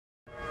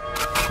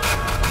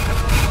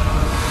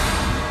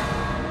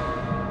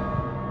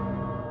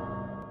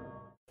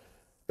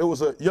it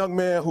was a young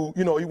man who,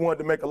 he wanted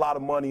to make a lot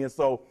of money, and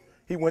so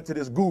he went to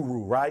this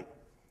guru, right?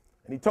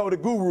 And he told the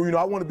guru,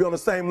 I want to be on the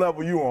same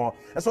level you're on.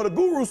 And so the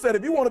guru said,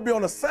 if you want to be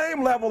on the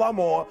same level I'm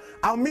on,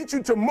 I'll meet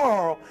you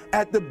tomorrow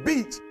at the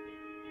beach.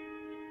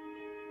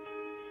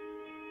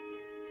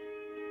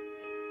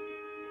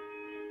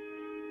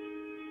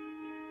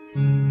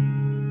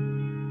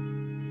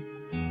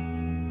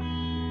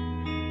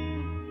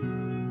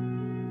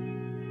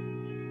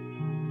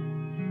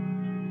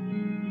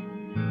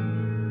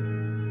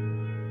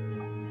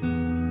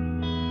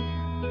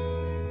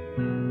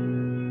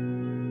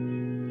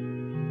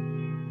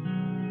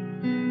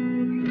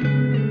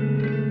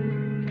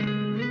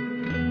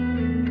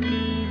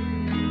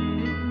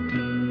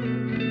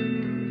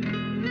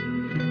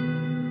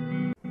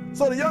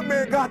 So the young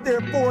man got there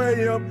at 4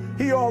 a.m.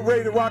 He all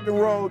ready to rock and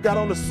roll, got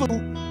on the suit.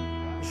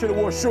 He should have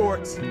wore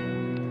shorts.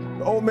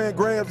 The old man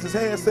grabs his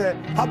hand and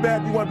said, how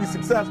bad do you want to be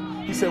successful?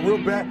 He said,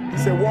 real bad. He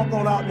said, walk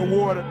on out in the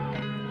water.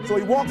 So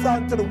he walks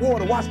out into the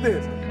water. Watch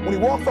this. When he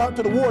walks out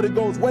into the water, it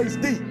goes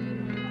waist deep.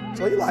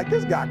 So he's like,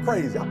 this guy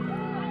crazy.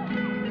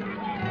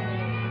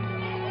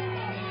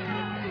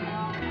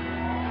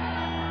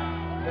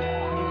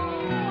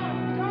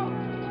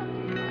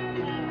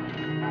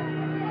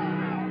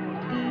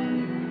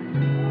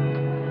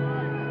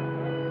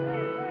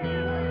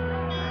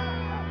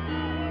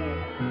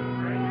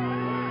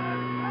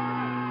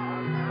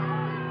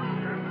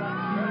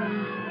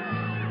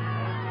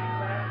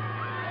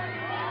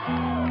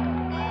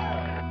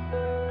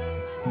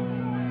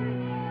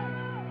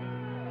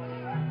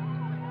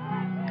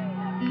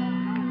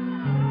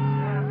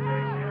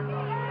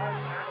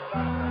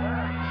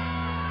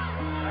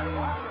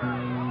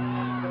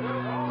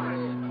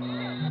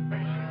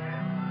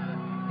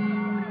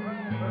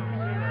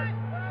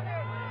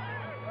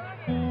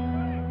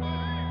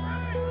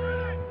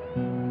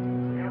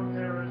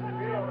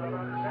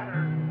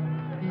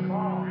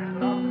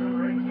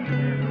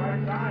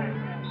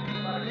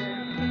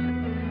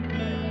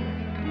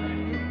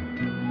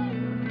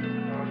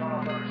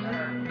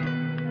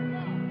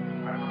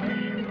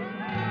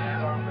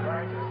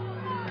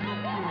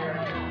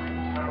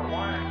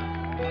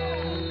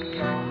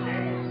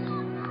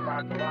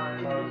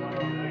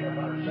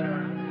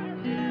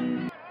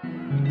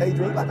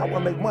 Adrian, like, I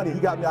want to make money. He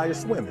got me out here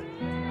swimming.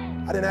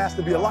 I didn't ask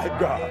to be a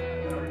lifeguard.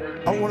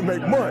 I want to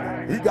make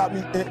money. He got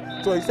me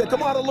in. So he said,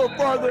 come out a little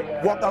further,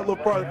 walked out a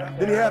little further.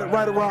 Then he had it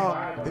right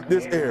around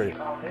this area,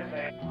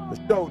 the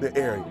shoulder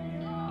area.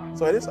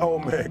 So this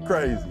old man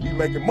crazy. He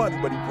making money,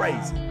 but he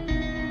crazy.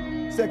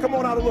 He said, come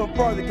on out a little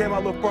further. He came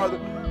out a little further.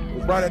 It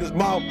was right at his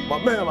mouth.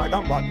 My man like,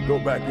 I'm about to go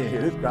back in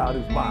here. This crowd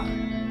is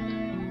mine.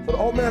 So the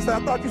old man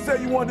said, I thought you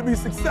said you wanted to be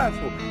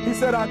successful. He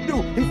said, I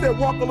do. He said,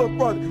 walk a little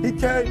further. He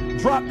came,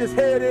 dropped his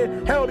head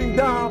in, held him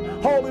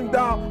down, hold him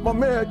down. My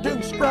man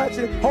didn't scratch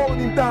it, holding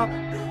him down.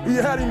 He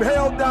had him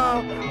held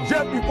down.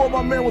 Just before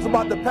my man was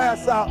about to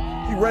pass out,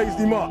 he raised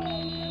him up.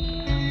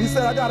 He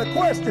said, I got a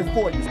question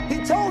for you.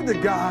 He told the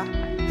guy,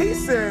 he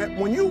said,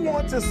 when you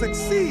want to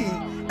succeed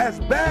as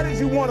bad as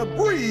you want to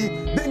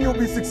breathe, then you'll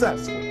be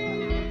successful.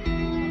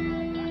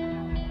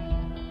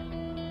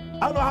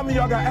 I don't know how many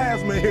of y'all got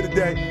asthma in here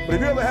today, but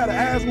if you ever had an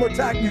asthma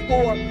attack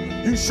before,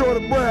 you short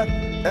of breath,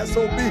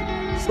 SOB,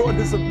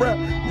 shortness of breath,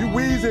 you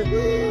wheezing.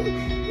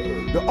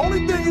 The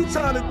only thing you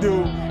trying to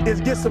do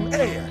is get some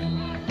air.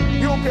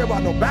 You don't care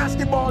about no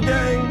basketball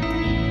game.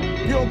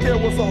 You don't care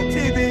what's on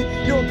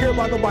TV. You don't care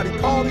about nobody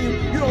calling you.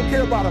 You don't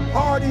care about a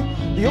party.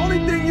 The only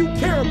thing you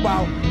care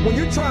about when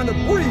you're trying to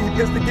breathe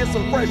is to get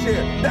some fresh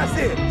air. That's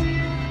it.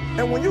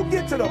 And when you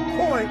get to the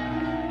point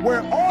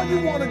where all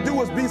you want to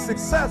do is be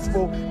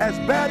successful as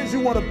bad as you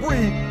want to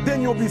breathe, then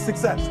you'll be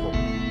successful.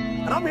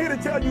 And I'm here to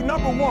tell you,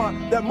 number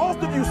one, that most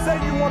of you say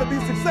you want to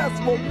be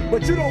successful,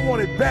 but you don't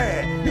want it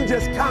bad. You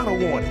just kind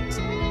of want it.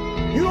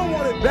 You don't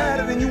want it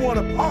badder than you want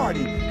to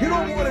party. You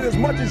don't want it as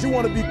much as you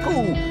want to be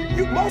cool.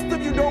 Most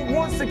of you don't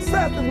want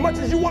success as much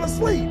as you want to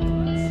sleep.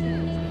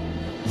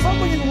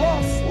 Some of you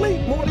love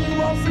sleep more than you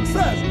love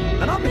success.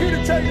 And I'm here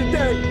to tell you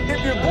today,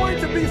 if you're going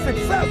to be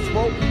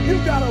successful, you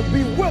gotta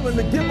be willing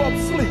to give up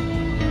sleep.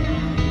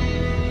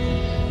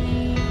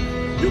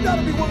 You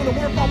gotta be willing to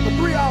work off for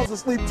 3 hours of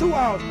sleep, 2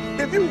 hours.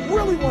 If you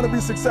really want to be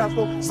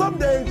successful, some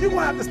days you're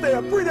gonna have to stay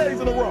up 3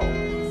 days in a row.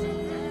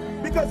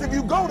 Because if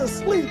you go to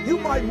sleep, you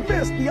might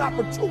miss the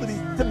opportunity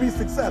to be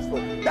successful.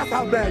 That's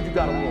how bad you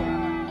gotta want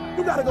it.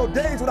 You gotta go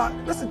days without,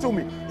 listen to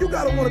me, you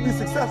gotta want to be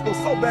successful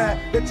so bad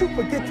that you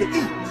forget to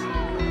eat.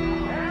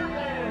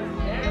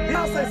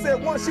 Beyonce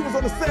said once she was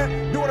on the set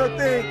doing her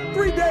thing,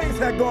 3 days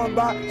had gone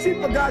by, she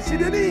forgot she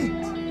didn't eat.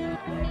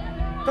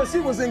 Because she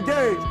was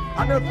engaged.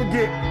 I never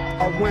forget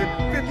when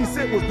 50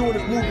 Cent was doing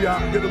his movie,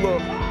 I did a little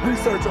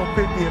research on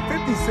 50, and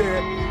 50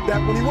 said that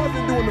when he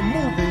wasn't doing the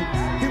movie,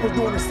 he was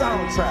doing the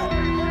soundtrack.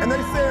 And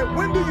they said,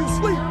 when do you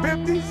sleep,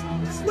 50?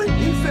 Sleep.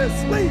 He said,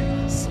 sleep.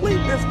 Sleep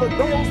is for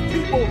those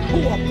people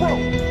who are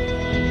broke.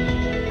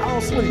 I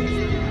don't sleep.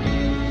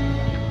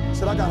 He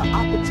said, I got an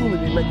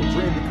opportunity to make a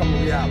dream become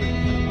a reality.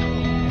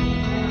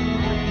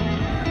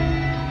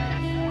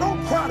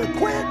 Don't try to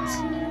quit.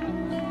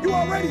 You You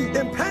already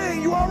in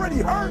pain, you already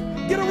hurt.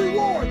 Get a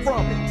reward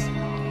from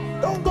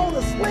it. Don't go to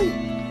sleep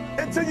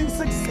until you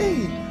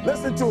succeed.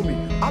 Listen to me.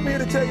 I'm here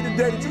to tell you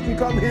today that you can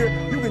come here,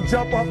 you can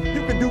jump up,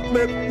 you can do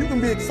flips, you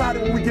can be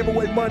excited when we give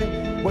away money.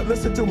 But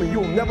listen to me,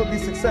 you'll never be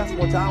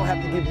successful until I don't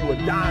have to give you a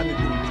dime to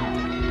do what you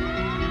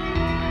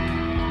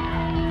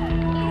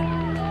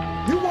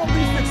do. You won't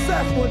be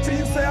successful until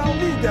you say, I don't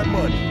need that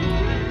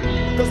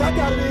money, because I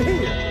got it in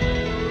here.